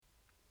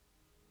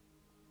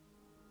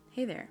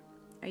Hey there.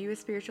 Are you a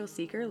spiritual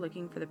seeker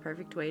looking for the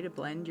perfect way to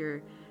blend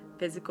your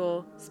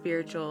physical,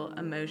 spiritual,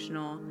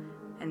 emotional,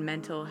 and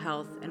mental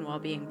health and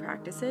well-being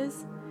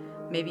practices?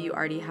 Maybe you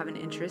already have an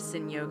interest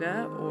in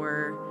yoga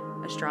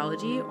or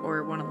astrology,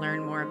 or want to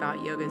learn more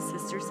about yoga's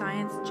sister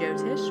science,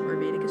 Jyotish, or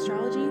Vedic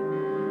astrology?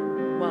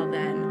 Well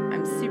then,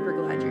 I'm super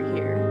glad you're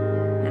here,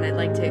 and I'd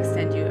like to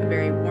extend you a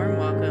very warm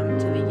welcome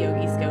to the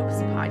Yogi Scopes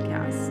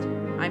podcast.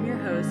 I'm your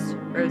host,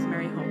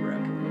 Rosemary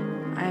Holbrook.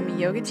 I am a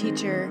yoga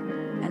teacher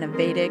and a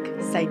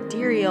Vedic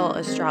sidereal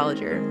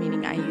astrologer,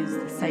 meaning I use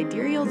the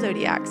sidereal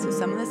zodiac, so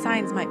some of the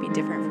signs might be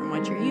different from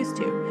what you're used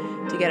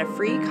to. To get a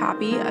free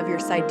copy of your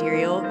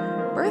sidereal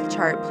birth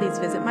chart, please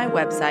visit my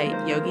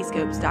website,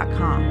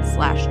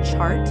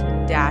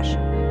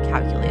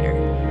 yogiscopes.com/chart-calculator.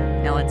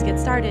 Now let's get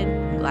started.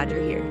 I'm glad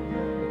you're here.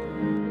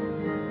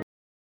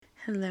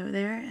 Hello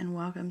there, and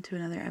welcome to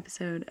another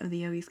episode of the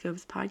Yogi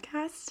Scopes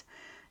podcast.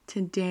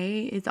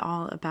 Today is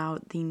all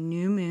about the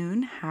new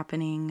moon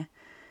happening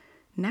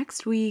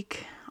next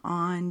week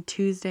on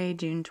Tuesday,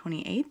 June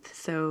 28th.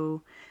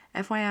 So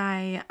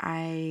FYI,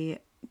 I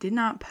did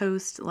not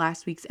post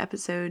last week's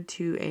episode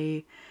to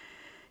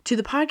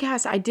the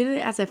podcast. I did it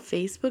as a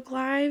Facebook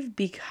Live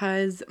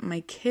because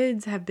my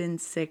kids have been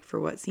sick for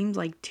what seems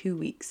like 2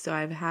 weeks. So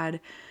I've had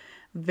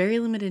very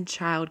limited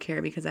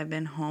childcare because I've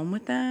been home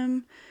with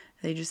them.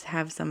 They just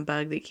have some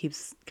bug that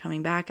keeps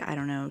coming back. I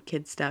don't know,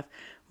 kid stuff,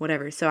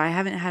 whatever. So I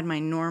haven't had my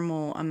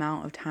normal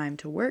amount of time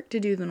to work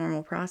to do the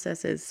normal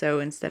processes. So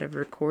instead of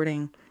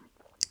recording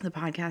the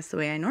podcast the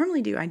way I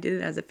normally do, I did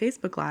it as a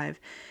Facebook Live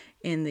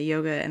in the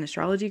yoga and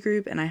astrology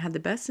group. And I had the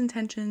best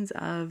intentions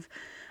of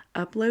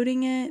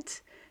uploading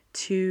it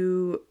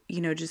to,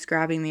 just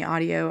grabbing the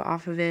audio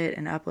off of it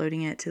and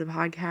uploading it to the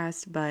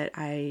podcast. But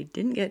I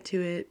didn't get to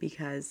it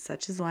because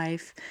such is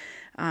life.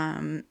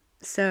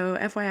 So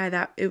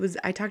FYI,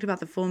 I talked about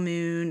the full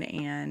moon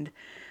and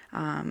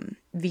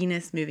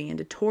Venus moving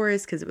into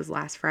Taurus because it was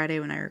last Friday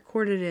when I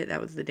recorded it.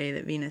 That was the day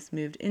that Venus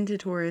moved into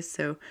Taurus.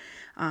 So,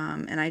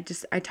 and I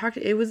talked,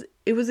 there was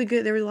a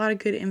lot of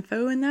good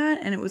info in that,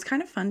 and it was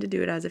kind of fun to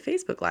do it as a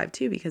Facebook Live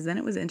too, because then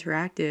it was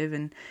interactive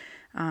and,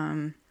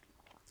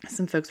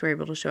 some folks were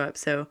able to show up.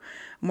 So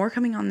more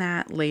coming on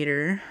that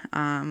later,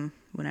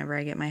 whenever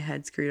I get my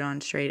head screwed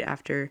on straight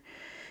after,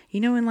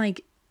 when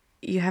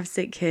you have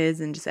sick kids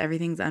and just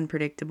everything's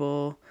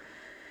unpredictable.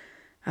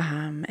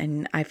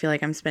 And I feel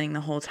like I'm spending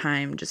the whole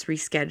time just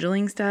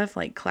rescheduling stuff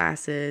like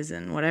classes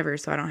and whatever.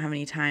 So I don't have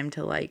any time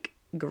to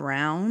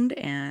ground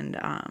and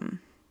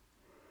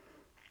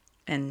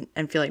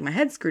feel like my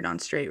head's screwed on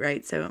straight.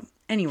 Right. So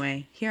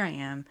anyway, here I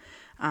am.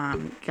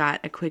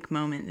 Got a quick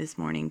moment this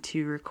morning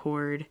to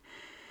record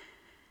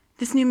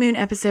this new moon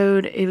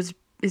episode.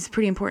 It's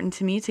pretty important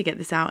to me to get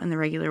this out in the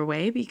regular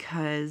way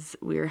because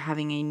we're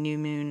having a new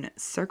moon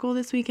circle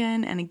this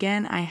weekend. And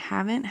again, I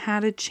haven't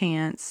had a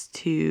chance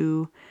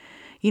to,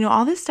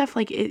 all this stuff,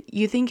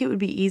 you think it would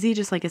be easy,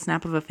 just like a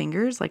snap of a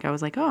fingers. Like I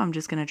was like, oh, I'm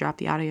just going to drop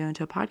the audio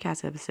into a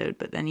podcast episode.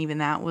 But then even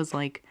that was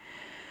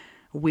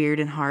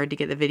weird and hard to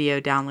get the video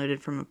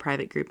downloaded from a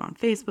private group on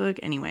Facebook.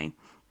 Anyway,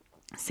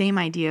 same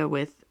idea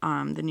with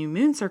the new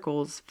moon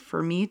circles.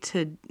 For me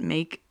to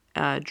make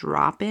a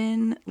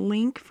drop-in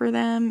link for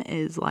them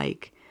is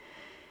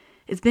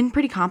it's been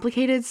pretty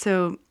complicated.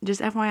 So just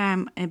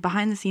FYI, I'm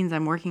behind the scenes,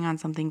 I'm working on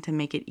something to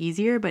make it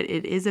easier, but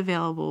it is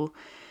available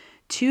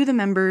to the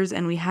members,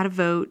 and we had a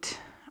vote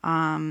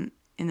in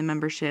the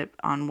membership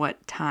on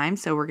what time.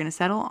 So we're going to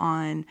settle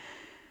on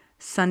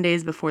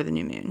Sundays before the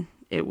new moon.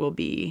 It will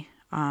be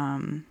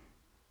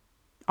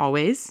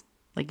always,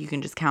 you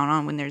can just count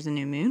on when there's a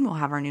new moon. We'll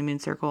have our new moon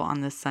circle on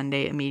the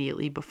Sunday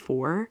immediately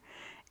before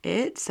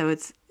it. So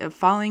it's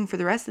falling for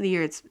the rest of the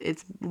year. It's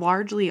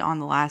largely on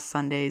the last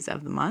Sundays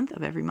of the month,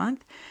 of every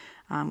month,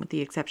 with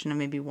the exception of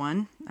maybe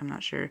one. I'm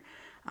not sure.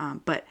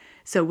 But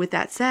so with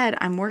that said,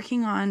 I'm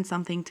working on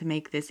something to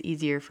make this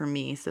easier for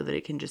me so that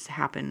it can just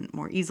happen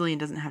more easily and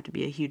doesn't have to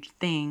be a huge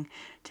thing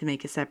to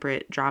make a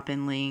separate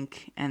drop-in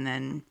link. And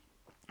then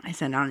I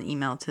send out an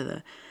email to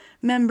the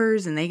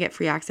members and they get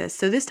free access.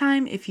 So this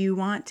time, if you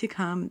want to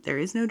come, there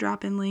is no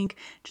drop-in link.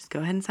 Just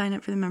go ahead and sign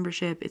up for the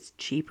membership. It's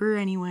cheaper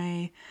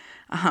anyway.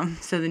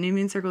 So the new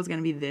moon circle is going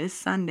to be this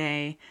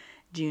Sunday,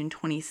 June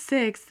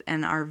 26th,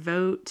 and our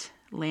vote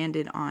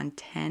landed on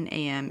 10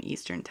 a.m.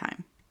 Eastern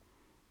time.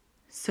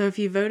 So if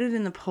you voted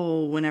in the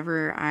poll,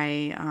 whenever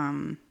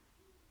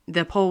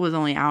the poll was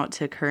only out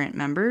to current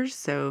members.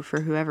 So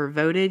for whoever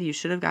voted, you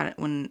should have got it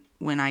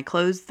when I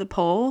closed the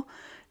poll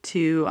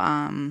to,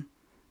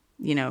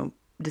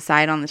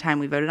 decide on the time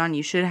we voted on.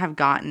 You should have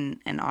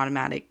gotten an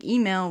automatic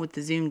email with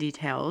the Zoom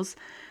details.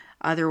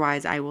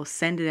 Otherwise, I will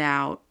send it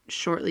out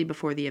shortly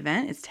before the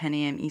event. It's 10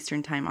 a.m.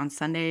 Eastern time on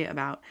Sunday.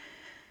 About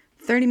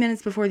 30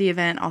 minutes before the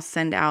event, I'll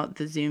send out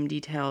the Zoom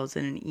details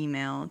in an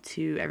email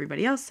to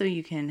everybody else so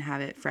you can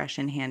have it fresh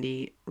and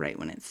handy right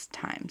when it's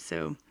time.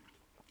 So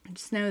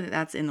just know that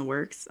that's in the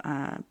works.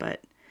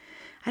 But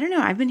I don't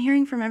know. I've been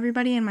hearing from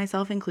everybody, and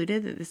myself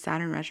included, that the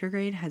Saturn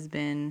retrograde has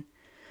been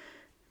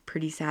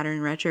pretty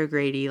Saturn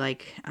retrograde-y,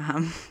 like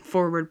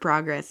forward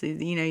progress.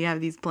 You know, you have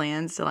these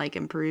plans to like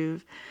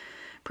improve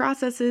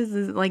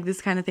processes, like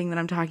this kind of thing that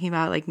I'm talking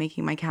about, like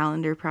making my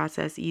calendar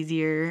process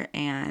easier,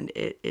 and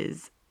it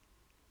is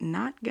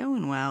not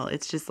going well.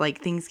 It's just like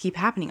things keep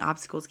happening,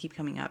 obstacles keep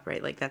coming up,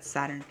 right? Like that's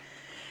Saturn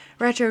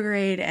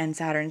retrograde, and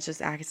Saturn's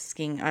just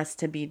asking us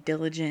to be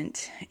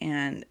diligent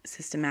and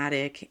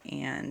systematic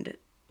and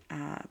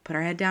put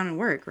our head down and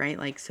work, right?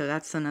 Like, so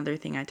that's another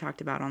thing I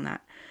talked about on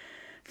that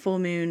full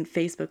moon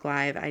Facebook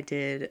Live I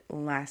did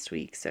last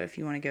week. So if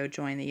you want to go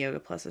join the Yoga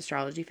Plus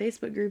Astrology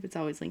Facebook group, it's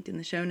always linked in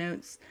the show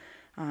notes.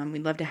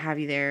 We'd love to have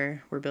you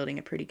there. We're building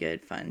a pretty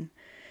good, fun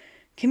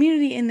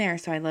community in there.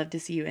 So I'd love to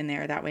see you in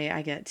there. That way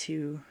I get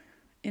to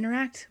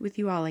interact with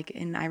you all. Like,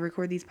 and I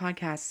record these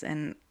podcasts,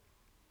 and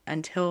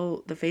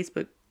until the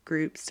Facebook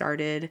group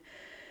started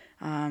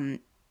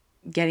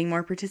getting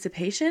more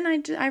participation,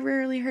 I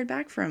rarely heard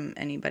back from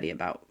anybody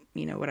about,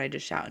 you know, what I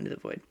just shout into the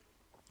void.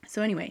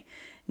 So anyway,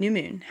 new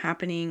moon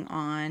happening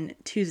on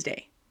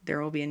Tuesday.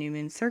 There will be a new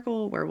moon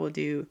circle where we'll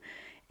do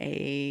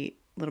a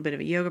little bit of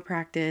a yoga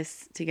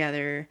practice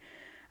together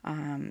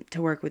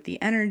to work with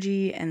the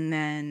energy, and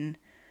then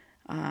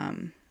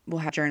we'll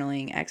have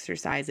journaling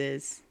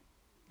exercises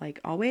like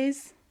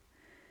always,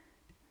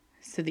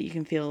 so that you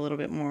can feel a little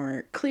bit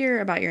more clear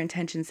about your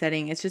intention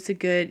setting. It's just a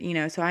good, you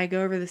know, so I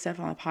go over the stuff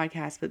on the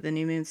podcast, but the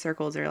new moon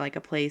circles are like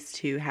a place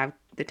to have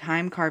the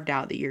time carved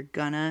out that you're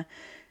gonna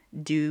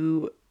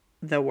do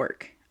the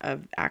work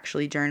of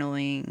actually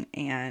journaling,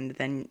 and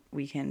then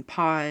we can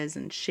pause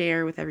and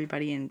share with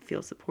everybody and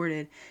feel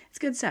supported. It's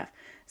good stuff.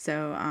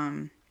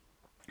 So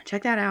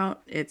check that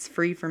out. It's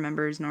free for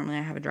members. Normally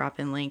I have a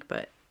drop-in link,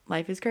 but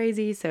life is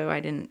crazy, so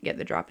I didn't get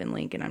the drop-in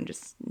link, and I'm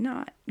just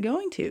not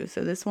going to.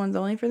 So this one's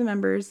only for the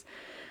members.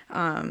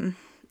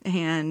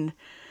 And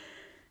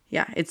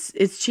yeah,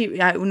 it's cheap.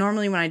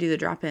 Normally when I do the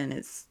drop-in,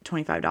 it's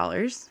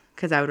 $25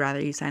 because I would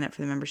rather you sign up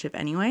for the membership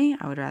anyway.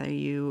 I would rather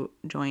you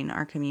join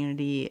our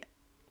community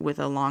with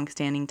a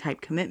long-standing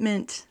type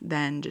commitment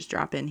than just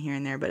drop in here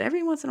and there. But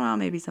every once in a while,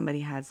 maybe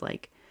somebody has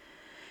like,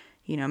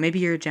 you know, maybe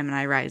you're a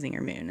Gemini rising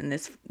or moon, and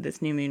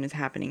this new moon is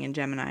happening in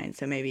Gemini, and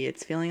so maybe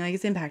it's feeling like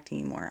it's impacting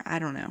you more. I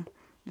don't know.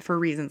 For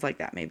reasons like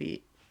that,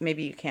 maybe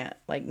you can't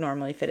like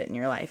normally fit it in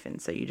your life,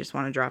 and so you just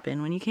want to drop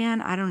in when you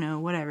can. I don't know,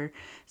 whatever.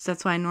 So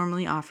that's why I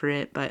normally offer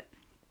it, but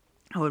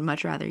I would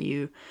much rather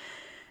you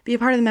be a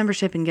part of the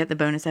membership and get the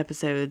bonus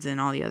episodes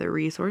and all the other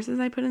resources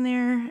I put in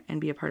there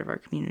and be a part of our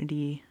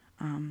community.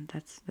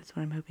 That's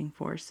what I'm hoping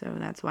for. So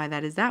that's why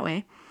that is that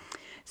way.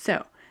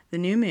 So the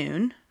new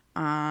moon,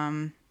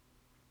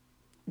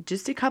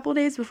 just a couple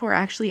days before,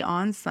 actually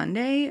on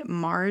Sunday,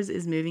 Mars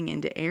is moving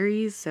into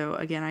Aries. So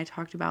again, I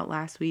talked about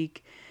last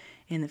week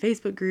in the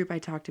Facebook group, I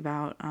talked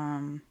about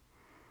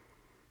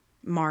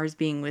Mars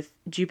being with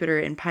Jupiter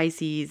in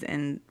Pisces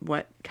and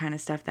what kind of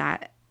stuff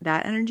that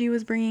energy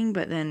was bringing.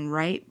 But then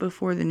right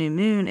before the new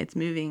moon, it's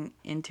moving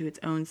into its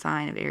own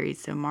sign of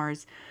Aries. So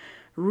Mars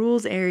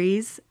rules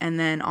Aries. And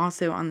then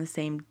also on the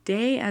same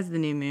day as the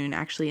new moon,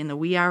 actually in the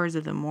wee hours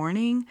of the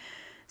morning,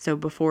 so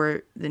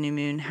before the new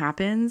moon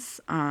happens,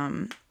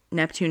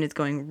 Neptune is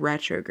going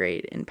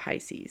retrograde in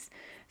Pisces.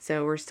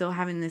 So we're still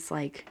having this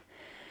like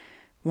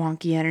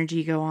wonky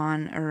energy go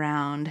on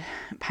around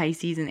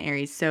Pisces and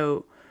Aries.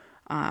 So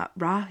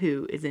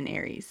Rahu is in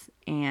Aries,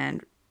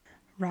 and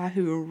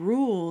Rahu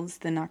rules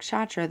the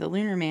nakshatra, the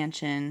lunar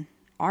mansion,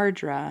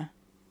 Ardra,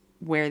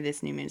 where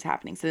this new moon is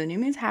happening. So the new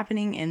moon is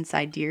happening in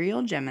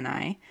sidereal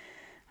Gemini.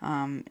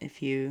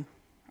 If you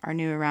are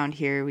new around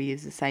here, we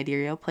use the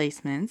sidereal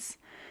placements,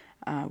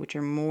 which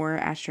are more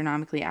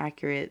astronomically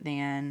accurate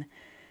than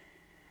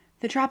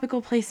the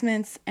tropical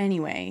placements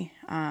anyway.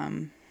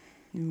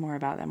 More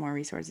about that, more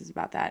resources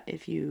about that.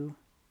 If you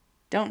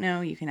don't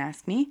know, you can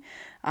ask me.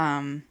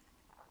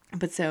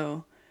 But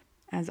so,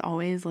 as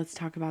always, let's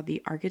talk about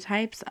the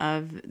archetypes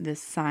of the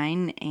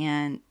sign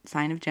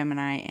of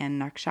Gemini and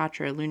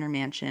nakshatra, lunar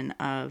mansion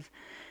of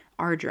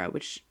Ardra,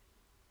 which,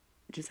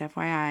 just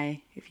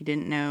FYI, if you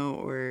didn't know,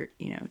 or,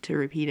 you know, to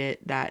repeat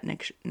it, that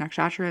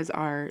nakshatras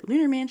are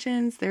lunar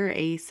mansions. They're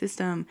a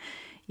system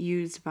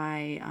used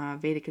by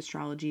Vedic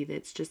astrology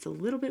that's just a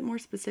little bit more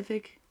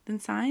specific than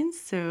signs.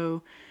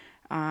 So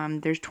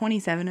there's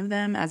 27 of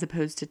them as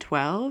opposed to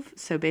 12.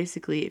 So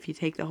basically, if you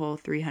take the whole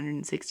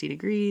 360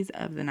 degrees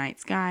of the night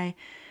sky,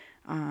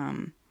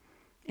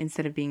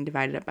 instead of being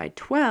divided up by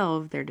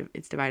 12,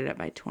 it's divided up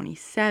by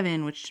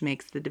 27, which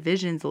makes the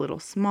divisions a little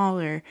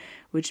smaller,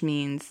 which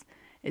means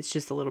it's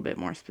just a little bit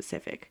more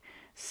specific.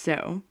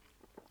 So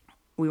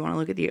we want to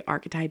look at the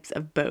archetypes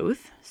of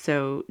both.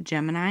 So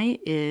Gemini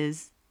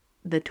is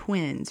the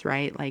twins,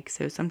 right? Like,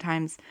 so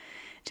sometimes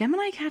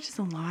Gemini catches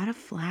a lot of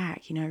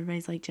flack. You know,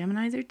 everybody's like,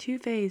 Geminis are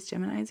two-faced,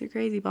 Geminis are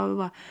crazy, blah, blah,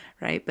 blah,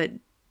 right? But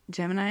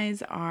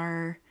Geminis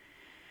are,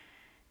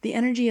 the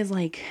energy is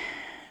like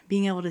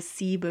being able to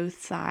see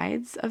both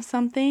sides of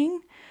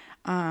something,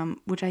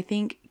 which I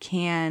think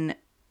can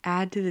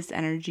add to this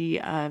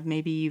energy of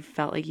maybe you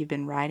felt like you've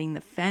been riding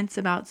the fence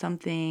about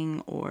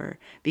something, or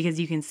because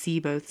you can see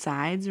both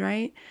sides,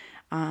 right?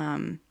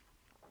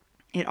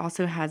 It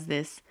also has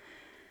this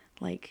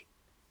like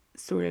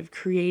sort of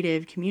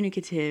creative,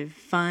 communicative,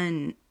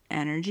 fun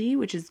energy,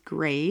 which is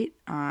great.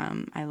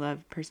 I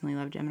personally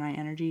love Gemini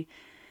energy.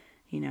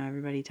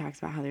 Everybody talks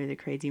about how they're the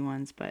crazy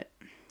ones, but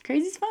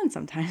crazy's fun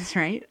sometimes,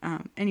 right?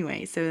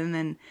 Anyway, so and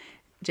then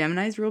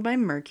Gemini is ruled by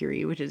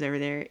Mercury, which is over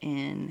there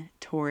in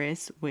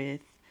Taurus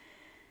with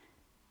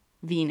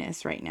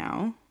Venus right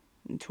now.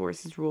 And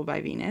Taurus is ruled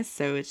by Venus,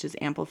 so it's just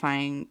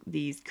amplifying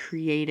these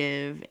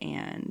creative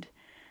and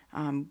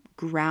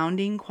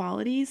grounding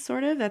qualities,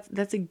 sort of.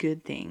 That's a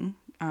good thing,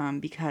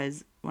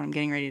 because what I'm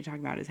getting ready to talk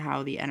about is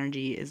how the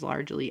energy is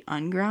largely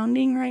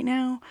ungrounding right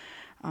now.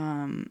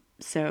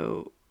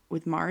 So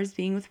with Mars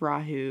being with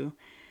Rahu,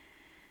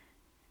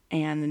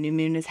 and the new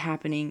moon is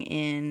happening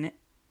in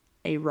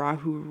a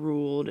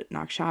Rahu-ruled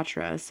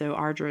nakshatra, so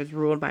Ardra is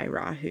ruled by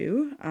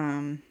Rahu,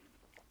 and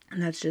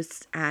that's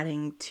just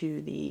adding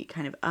to the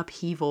kind of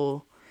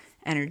upheaval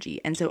energy.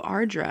 And so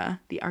Ardra,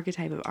 the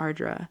archetype of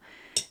Ardra,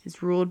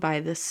 is ruled by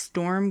the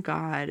storm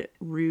god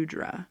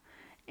Rudra.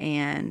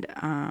 And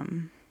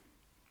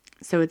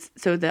so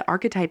the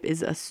archetype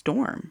is a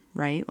storm,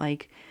 right?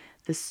 Like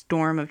the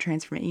storm of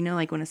transformation.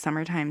 Like when a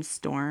summertime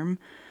storm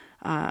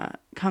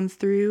comes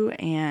through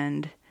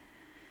and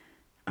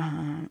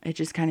it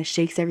just kind of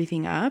shakes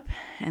everything up.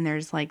 And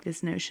there's like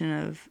this notion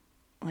of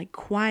like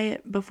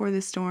quiet before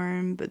the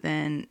storm, but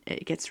then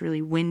it gets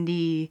really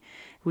windy,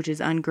 which is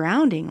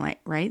ungrounding, like,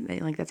 right?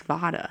 Like that's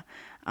Vata.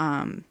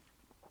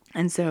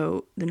 And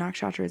so the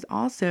nakshatra is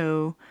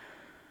also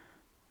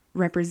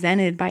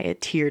represented by a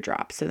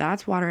teardrop. So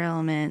that's water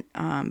element.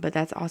 But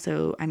that's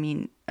also,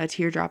 a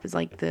teardrop is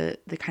like the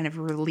kind of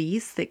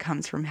release that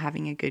comes from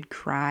having a good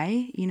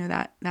cry,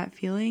 that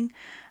feeling.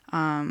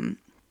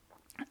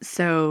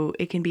 So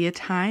it can be a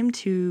time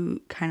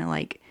to kind of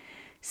like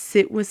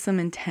sit with some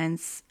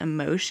intense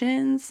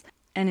emotions.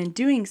 And in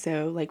doing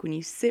so, like when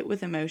you sit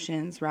with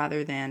emotions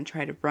rather than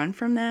try to run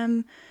from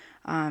them,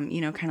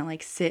 kind of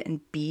like sit and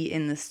be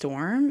in the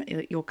storm,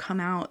 you'll come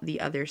out the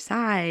other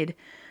side.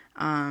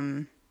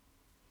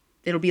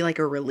 It'll be like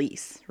a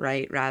release,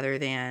 right? Rather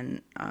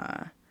than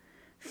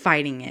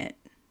fighting it,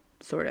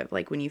 sort of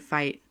like when you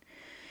fight.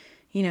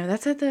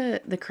 That's at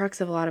the crux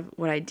of a lot of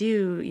what I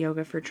do.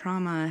 Yoga for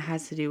trauma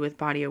has to do with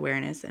body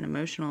awareness and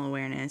emotional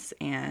awareness.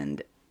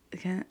 And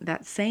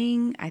that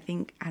saying, I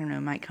don't know,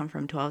 might come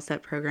from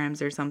 12-step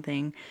programs or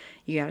something.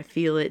 You got to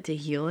feel it to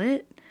heal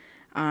it.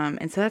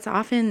 And so that's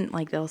often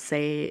like they'll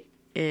say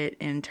it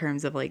in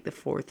terms of like the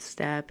 4th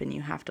step, and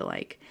you have to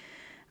like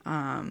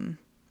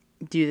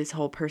do this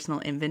whole personal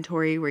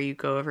inventory where you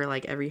go over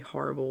like every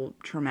horrible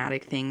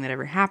traumatic thing that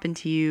ever happened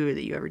to you or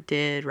that you ever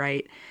did,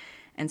 right?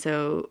 And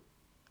so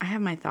I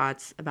have my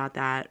thoughts about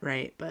that,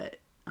 right? But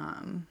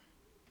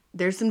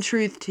there's some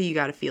truth to you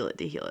got to feel it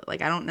to heal it.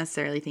 Like I don't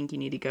necessarily think you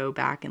need to go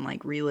back and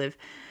like relive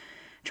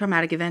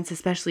traumatic events,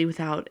 especially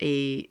without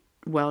a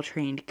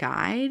well-trained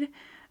guide,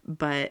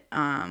 but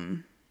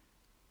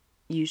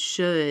you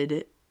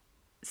should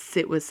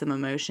sit with some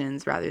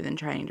emotions rather than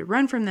trying to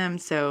run from them.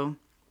 So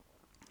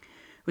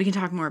we can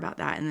talk more about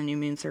that in the New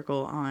Moon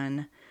Circle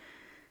on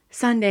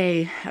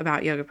Sunday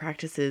about yoga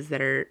practices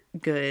that are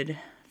good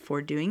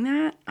for doing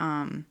that.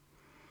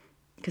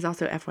 Because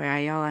also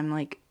FYI, y'all, I'm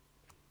like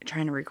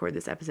trying to record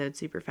this episode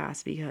super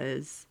fast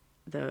because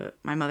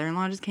my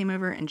mother-in-law just came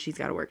over and she's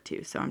got to work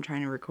too. So I'm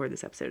trying to record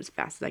this episode as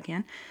fast as I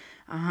can.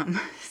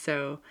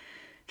 So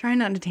trying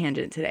not to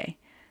tangent today.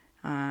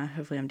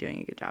 Hopefully I'm doing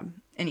a good job.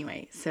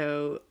 Anyway,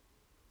 so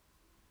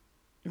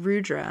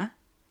Rudra,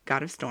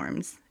 god of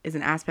storms, is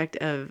an aspect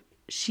of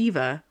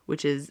Shiva,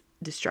 which is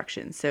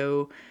destruction.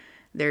 So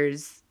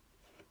there's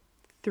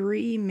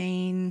 3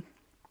 main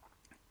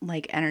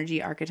like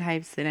energy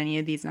archetypes that any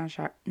of these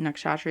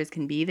nakshatras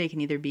can be. They can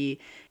either be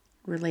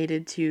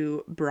related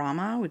to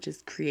Brahma, which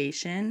is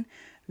creation,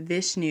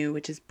 Vishnu,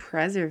 which is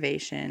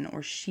preservation,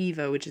 or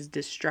Shiva, which is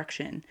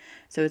destruction.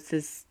 So it's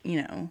this,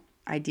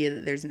 idea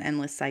that there's an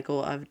endless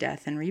cycle of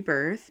death and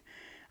rebirth.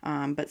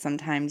 But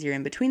sometimes you're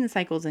in between the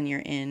cycles and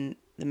you're in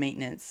the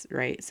maintenance,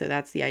 right? So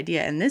that's the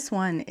idea. And this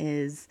one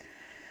is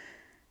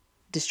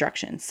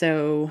destruction.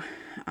 So,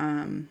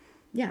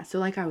 so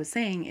like I was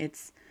saying,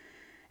 it's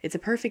a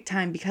perfect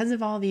time because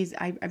of all these,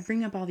 I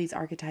bring up all these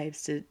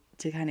archetypes to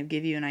kind of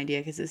give you an idea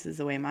because this is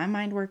the way my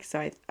mind works.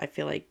 So I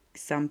feel like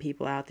some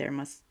people out there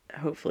must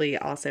hopefully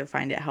also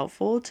find it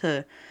helpful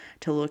to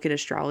look at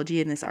astrology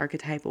in this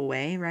archetypal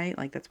way, right?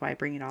 Like that's why I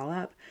bring it all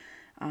up.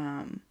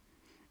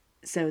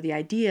 So the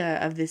idea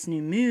of this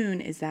new moon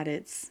is that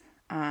it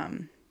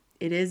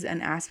is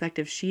an aspect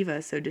of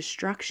Shiva, so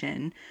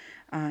destruction.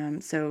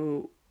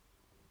 So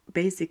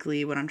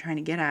basically what I'm trying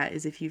to get at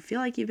is if you feel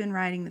like you've been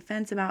riding the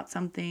fence about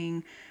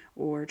something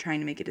or trying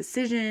to make a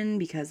decision,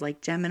 because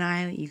like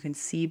Gemini, you can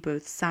see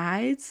both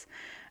sides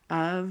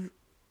of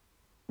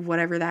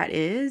whatever that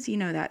is,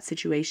 that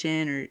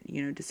situation or,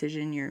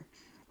 decision you're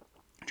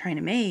trying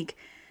to make.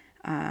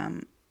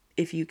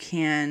 If you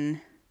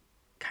can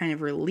kind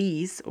of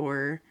release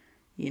or,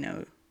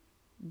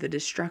 the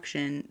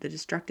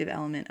destructive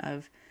element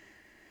of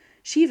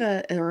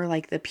Shiva, or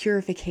like the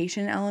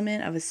purification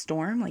element of a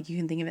storm, like you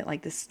can think of it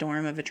like the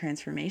storm of a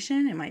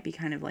transformation. It might be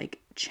kind of like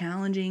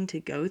challenging to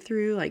go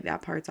through. Like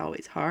that part's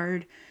always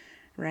hard,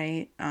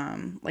 right?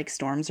 Like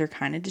storms are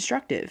kind of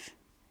destructive,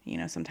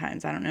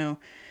 sometimes. I don't know.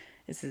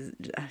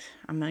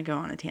 I'm going to go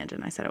on a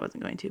tangent. I said I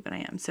wasn't going to, but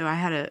I am. So I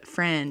had a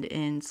friend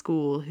in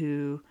school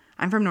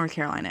I'm from North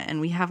Carolina, and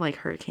we have like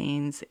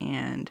hurricanes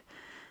and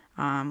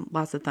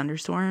lots of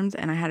thunderstorms.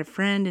 And I had a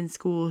friend in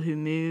school who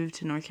moved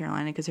to North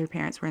Carolina because her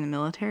parents were in the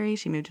military.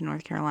 She moved to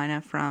North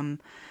Carolina from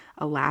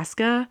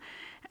Alaska,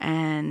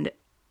 and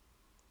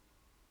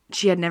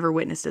she had never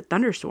witnessed a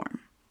thunderstorm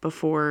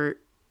before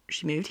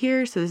she moved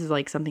here. So this is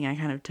like something I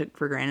kind of took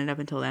for granted up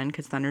until then,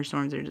 because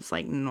thunderstorms are just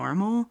like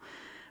normal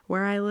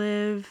where I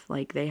live.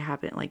 Like they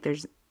happen, like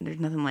there's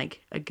nothing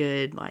like a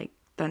good like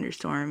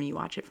thunderstorm. You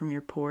watch it from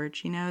your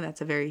porch,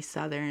 that's a very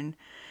southern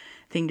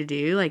thing to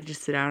do, like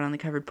just sit out on the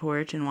covered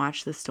porch and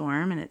watch the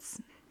storm. And it's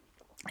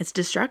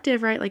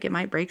destructive, right? Like it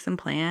might break some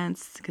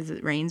plants because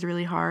it rains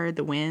really hard.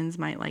 The winds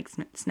might like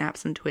snap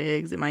some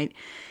twigs. It might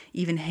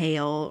even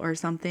hail or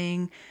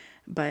something.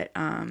 But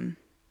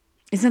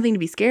it's nothing to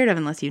be scared of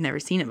unless you've never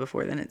seen it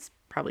before. Then it's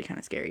probably kind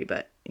of scary.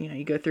 But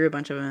you go through a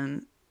bunch of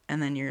them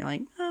and then you're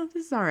like, oh,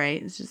 this is all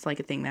right. It's just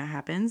like a thing that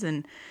happens.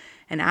 And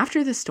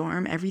after the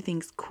storm,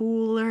 everything's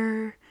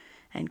cooler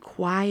and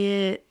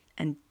quiet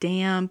and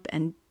damp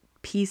and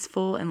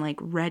peaceful and like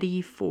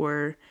ready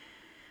for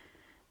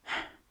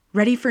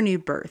new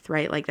birth,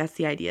 right? Like that's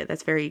the idea.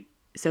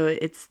 So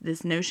it's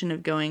this notion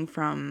of going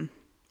from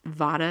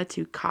Vata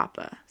to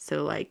Kapha.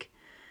 So like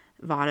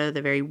Vata,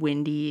 the very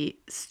windy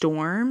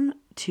storm,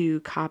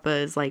 to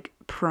Kapha is like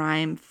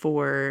prime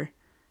for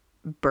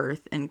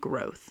birth and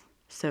growth.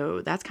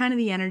 So that's kind of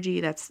the energy.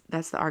 That's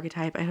the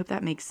archetype. I hope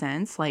that makes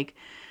sense. Like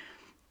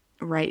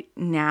right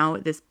now,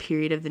 at this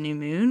period of the new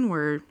moon,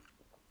 we're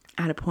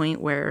at a point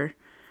where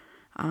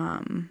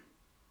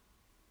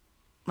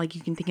like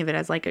you can think of it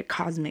as like a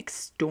cosmic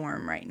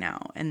storm right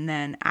now. And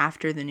then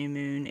after the new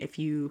moon, if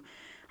you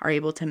are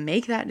able to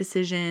make that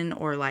decision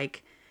or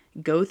like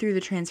go through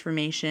the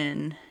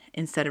transformation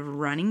instead of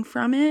running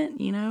from it,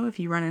 if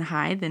you run and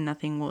hide, then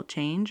nothing will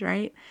change,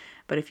 right?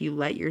 But if you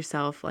let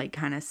yourself like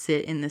kind of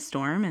sit in the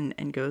storm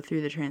and go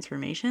through the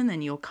transformation,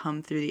 then you'll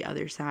come through the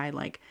other side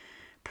like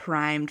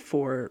primed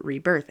for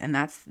rebirth. And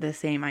that's the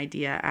same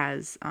idea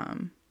as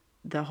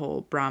the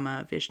whole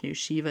Brahma, Vishnu,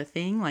 Shiva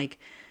thing. Like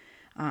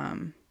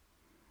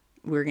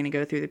we're going to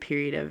go through the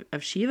period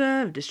of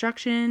Shiva, of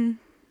destruction,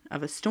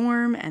 of a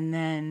storm, and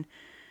then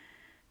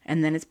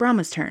it's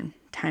Brahma's turn.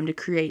 Time to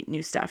create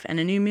new stuff. And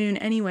a new moon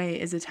anyway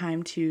is a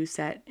time to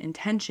set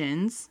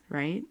intentions,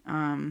 right?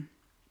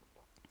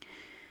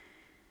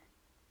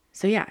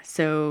 So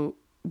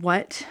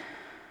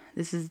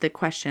this is the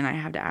question I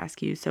have to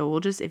ask you. So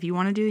if you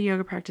want to do the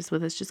yoga practice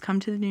with us, just come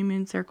to the new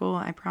moon circle.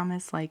 I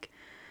promise, like,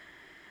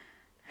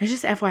 it's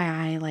just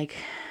FYI, like,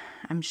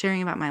 I'm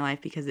sharing about my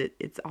life because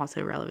it's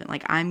also relevant.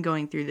 Like I'm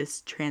going through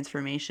this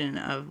transformation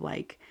of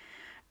like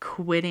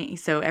quitting.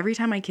 So every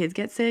time my kids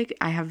get sick,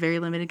 I have very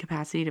limited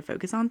capacity to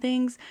focus on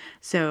things.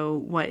 So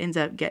what ends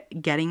up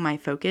getting my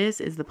focus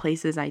is the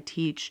places I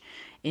teach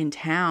in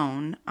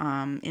town,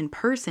 in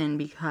person,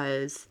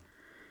 because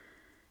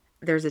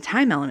there's a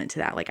time element to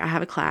that. Like I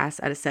have a class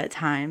at a set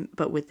time,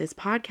 but with this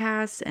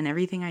podcast and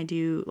everything I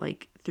do,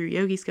 like through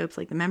Yogi Scopes,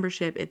 like the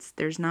membership,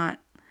 there's not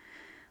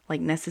like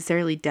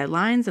necessarily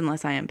deadlines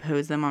unless I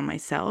impose them on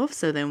myself.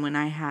 So then when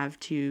I have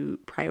to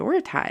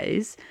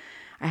prioritize,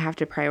 I have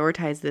to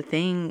prioritize the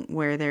thing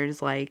where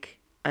there's like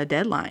a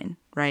deadline,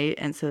 right?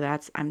 And so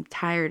I'm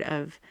tired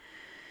of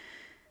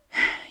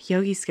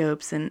Yogi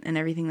Scopes and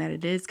everything that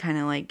it is kind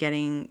of like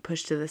getting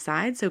pushed to the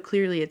side. So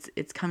clearly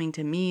it's coming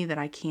to me that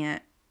I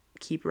can't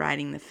keep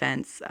riding the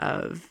fence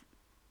of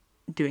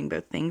doing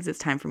both things. It's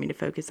time for me to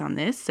focus on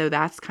this. So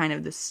that's kind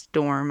of the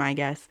storm, I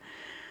guess,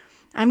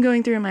 I'm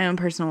going through in my own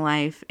personal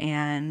life,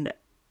 and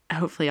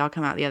hopefully I'll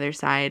come out the other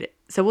side.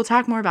 So we'll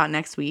talk more about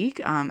next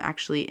week,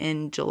 actually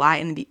in July,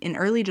 in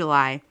early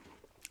July.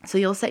 So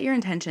you'll set your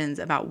intentions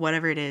about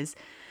whatever it is,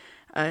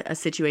 a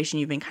situation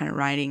you've been kind of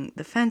riding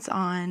the fence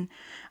on.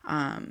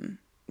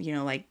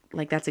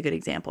 Like that's a good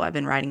example. I've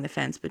been riding the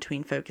fence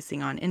between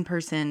focusing on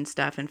in-person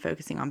stuff and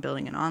focusing on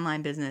building an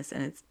online business.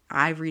 And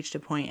I've reached a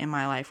point in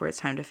my life where it's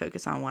time to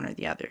focus on one or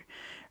the other,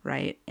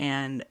 right?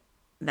 And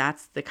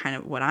that's the kind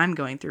of what I'm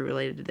going through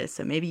related to this.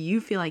 So maybe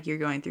you feel like you're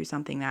going through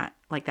something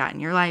like that in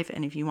your life.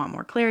 And if you want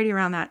more clarity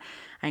around that,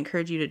 I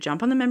encourage you to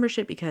jump on the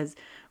membership, because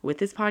with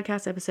this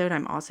podcast episode,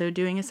 I'm also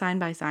doing a sign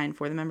by sign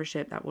for the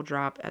membership that will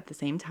drop at the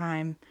same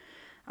time.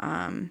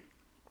 And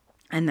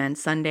then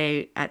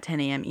Sunday at 10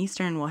 a.m.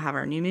 Eastern, we'll have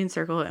our new moon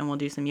circle and we'll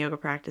do some yoga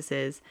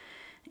practices,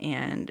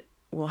 and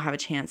we'll have a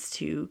chance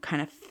to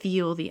kind of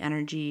feel the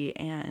energy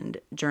and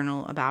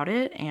journal about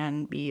it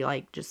and be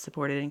like just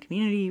supported in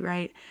community,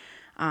 right?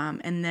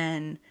 And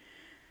then,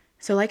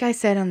 so like I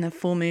said on the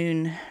full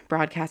moon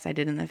broadcast I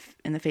did in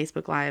the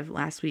Facebook Live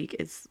last week,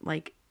 it's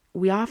like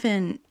we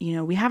often,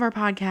 we have our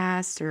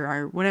podcast or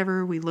our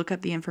whatever, we look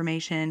up the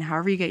information,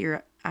 however you get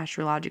your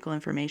astrological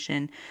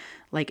information,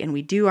 like, and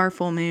we do our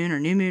full moon or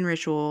new moon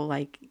ritual,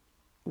 like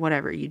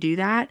whatever, you do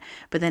that.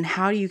 But then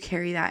how do you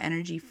carry that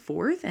energy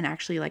forth and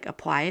actually like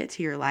apply it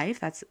to your life?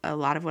 That's a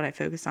lot of what I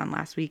focused on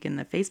last week in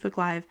the Facebook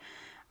Live.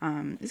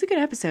 It's a good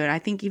episode. I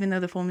think even though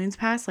the full moon's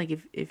passed, like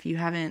if you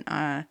haven't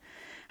had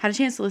a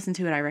chance to listen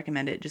to it, I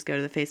recommend it. Just go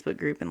to the Facebook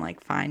group and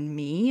like find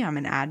me. I'm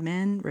an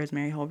admin,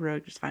 Rosemary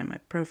Holbrook. Just find my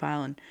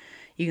profile and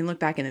you can look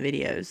back in the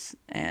videos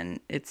and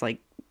it's like,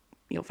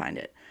 you'll find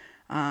it.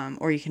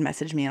 Or you can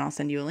message me and I'll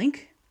send you a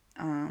link.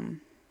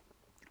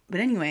 But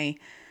anyway,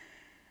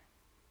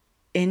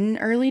 in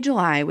early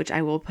July, which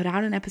I will put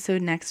out an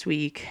episode next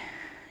week,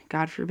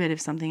 God forbid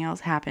if something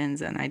else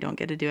happens and I don't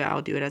get to do it,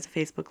 I'll do it as a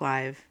Facebook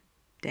Live.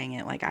 Dang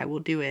it, like I will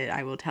do it.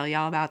 I will tell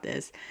y'all about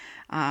this.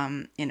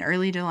 In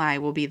early July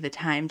will be the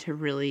time to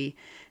really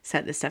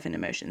set this stuff into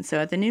motion. So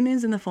at the new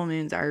moons and the full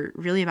moons are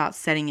really about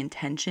setting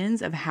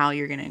intentions of how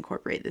you're going to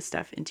incorporate this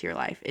stuff into your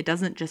life. It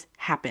doesn't just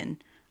happen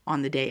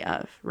on the day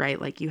of, right?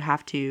 Like you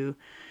have to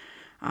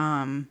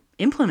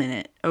implement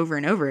it over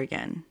and over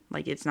again.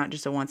 Like it's not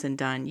just a once and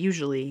done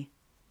usually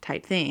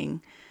type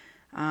thing.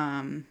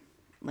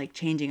 Like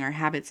changing our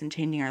habits and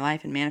changing our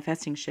life and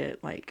manifesting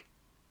shit, like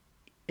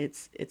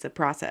it's a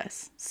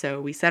process. So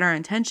we set our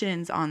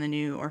intentions on the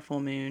new or full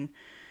moon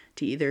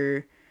to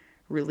either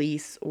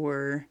release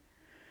or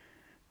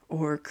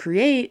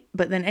create.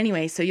 But then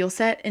anyway, so you'll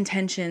set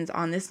intentions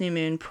on this new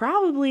moon.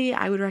 Probably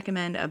I would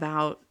recommend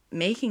about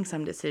making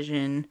some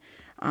decision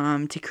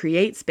to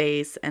create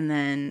space, and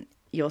then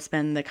you'll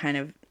spend the kind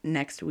of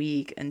next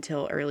week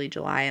until early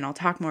July. And I'll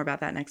talk more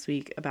about that next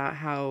week, about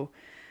how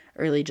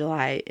early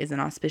July is an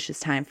auspicious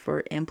time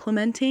for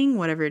implementing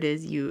whatever it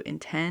is you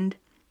intend.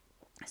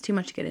 It's too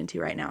much to get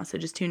into right now. So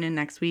just tune in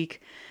next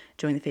week,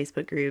 join the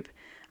Facebook group.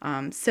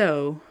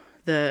 So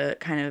the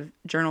kind of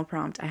journal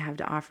prompt I have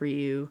to offer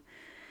you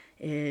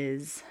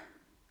is,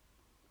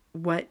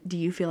 what do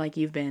you feel like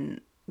you've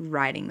been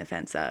riding the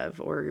fence of,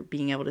 or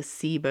being able to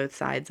see both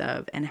sides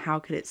of, and how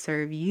could it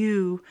serve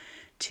you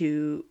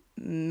to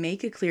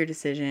make a clear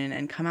decision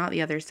and come out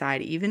the other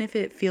side, even if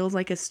it feels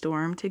like a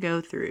storm to go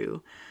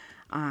through?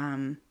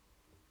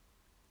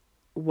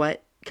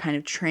 What kind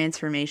of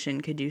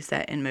transformation could you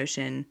set in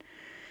motion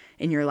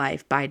in your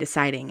life by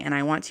deciding? And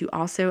I want to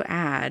also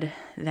add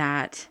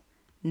that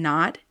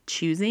not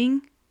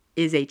choosing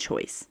is a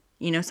choice.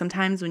 You know,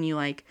 sometimes when you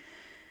like,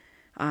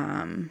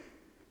 kind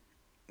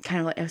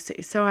of like,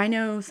 so I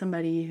know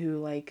somebody who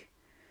like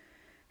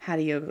had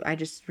a yoga, I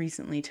just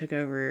recently took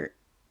over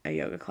a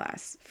yoga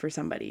class for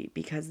somebody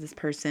because this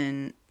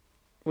person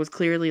was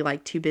clearly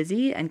like too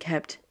busy and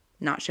kept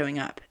not showing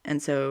up.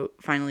 And so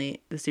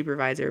finally the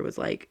supervisor was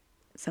like,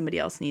 somebody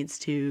else needs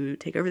to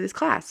take over this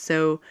class.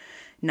 So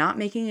not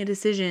making a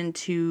decision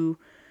to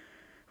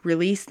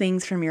release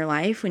things from your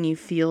life when you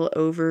feel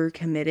over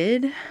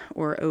committed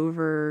or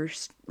over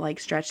like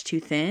stretched too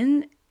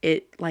thin,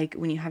 it like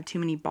when you have too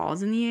many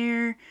balls in the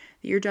air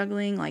that you're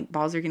juggling, like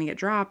balls are going to get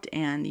dropped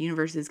and the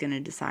universe is going to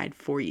decide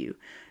for you.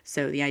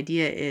 So the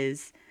idea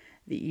is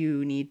that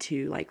you need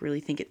to like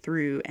really think it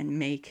through and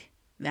make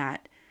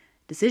that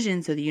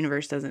decision so the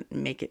universe doesn't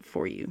make it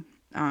for you.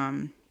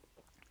 And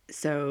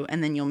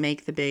then you'll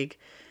make the big,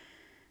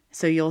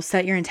 so you'll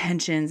set your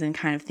intentions and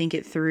kind of think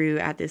it through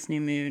at this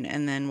new moon.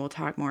 And then we'll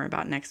talk more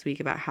about next week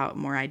about how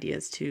more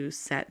ideas to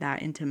set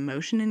that into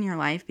motion in your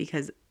life,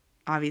 because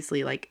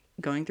obviously like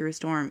going through a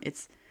storm,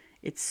 it's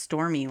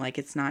stormy. Like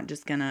it's not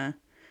just gonna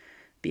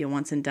be a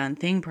once and done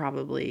thing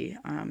probably.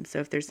 So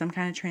if there's some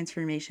kind of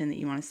transformation that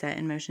you want to set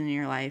in motion in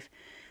your life,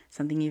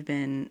 something you've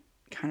been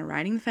kind of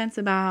riding the fence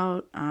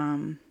about,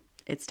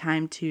 it's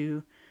time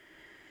to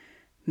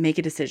make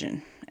a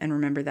decision. And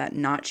remember that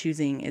not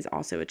choosing is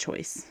also a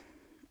choice.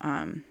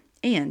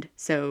 And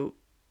so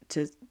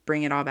to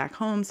bring it all back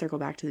home, circle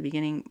back to the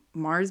beginning,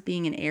 Mars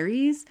being in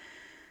Aries,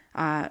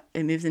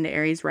 it moves into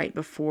Aries right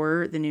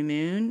before the new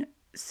moon.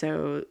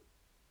 So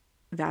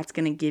that's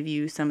going to give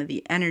you some of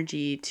the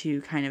energy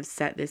to kind of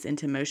set this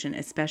into motion,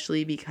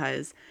 especially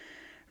because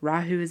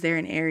Rahu is there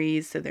in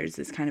Aries. So there's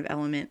this kind of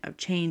element of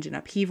change and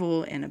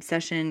upheaval and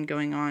obsession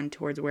going on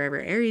towards wherever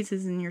Aries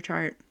is in your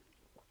chart.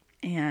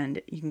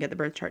 And you can get the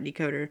birth chart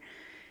decoder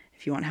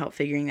if you want help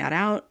figuring that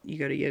out. You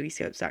go to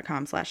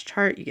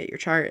yogiscopes.com/chart, you get your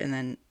chart, and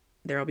then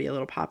there'll be a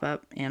little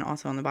pop-up. And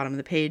also on the bottom of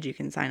the page, you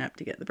can sign up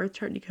to get the birth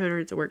chart decoder.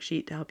 It's a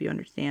worksheet to help you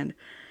understand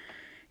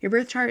your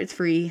birth chart. It's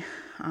free.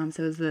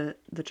 So is the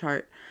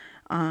chart.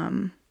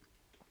 And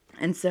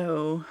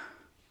so,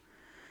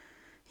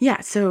 yeah,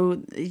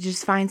 so you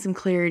just find some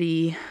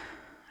clarity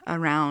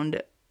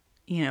around,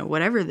 you know,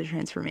 whatever the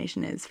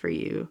transformation is for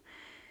you,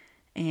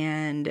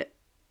 and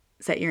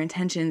set your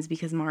intentions,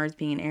 because Mars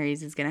being in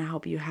Aries is going to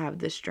help you have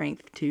the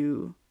strength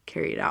to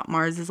carry it out.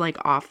 Mars is like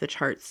off the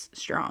charts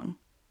strong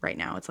right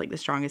now. It's like the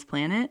strongest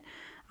planet,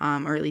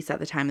 or at least at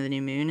the time of the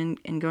new moon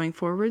and going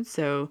forward.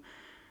 So,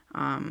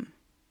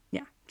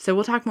 yeah. So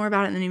we'll talk more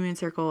about it in the new moon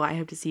circle. I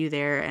hope to see you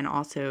there. And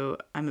also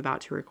I'm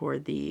about to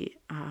record the,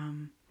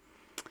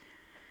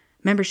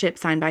 membership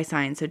sign by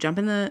sign. So jump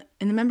in the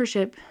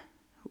membership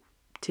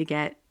to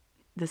get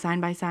the sign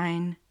by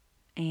sign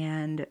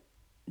and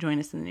join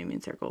us in the New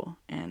Moon Circle.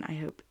 And I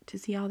hope to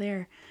see y'all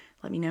there.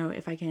 Let me know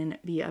if I can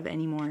be of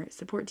any more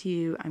support to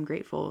you. I'm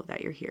grateful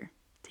that you're here.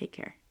 Take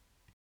care.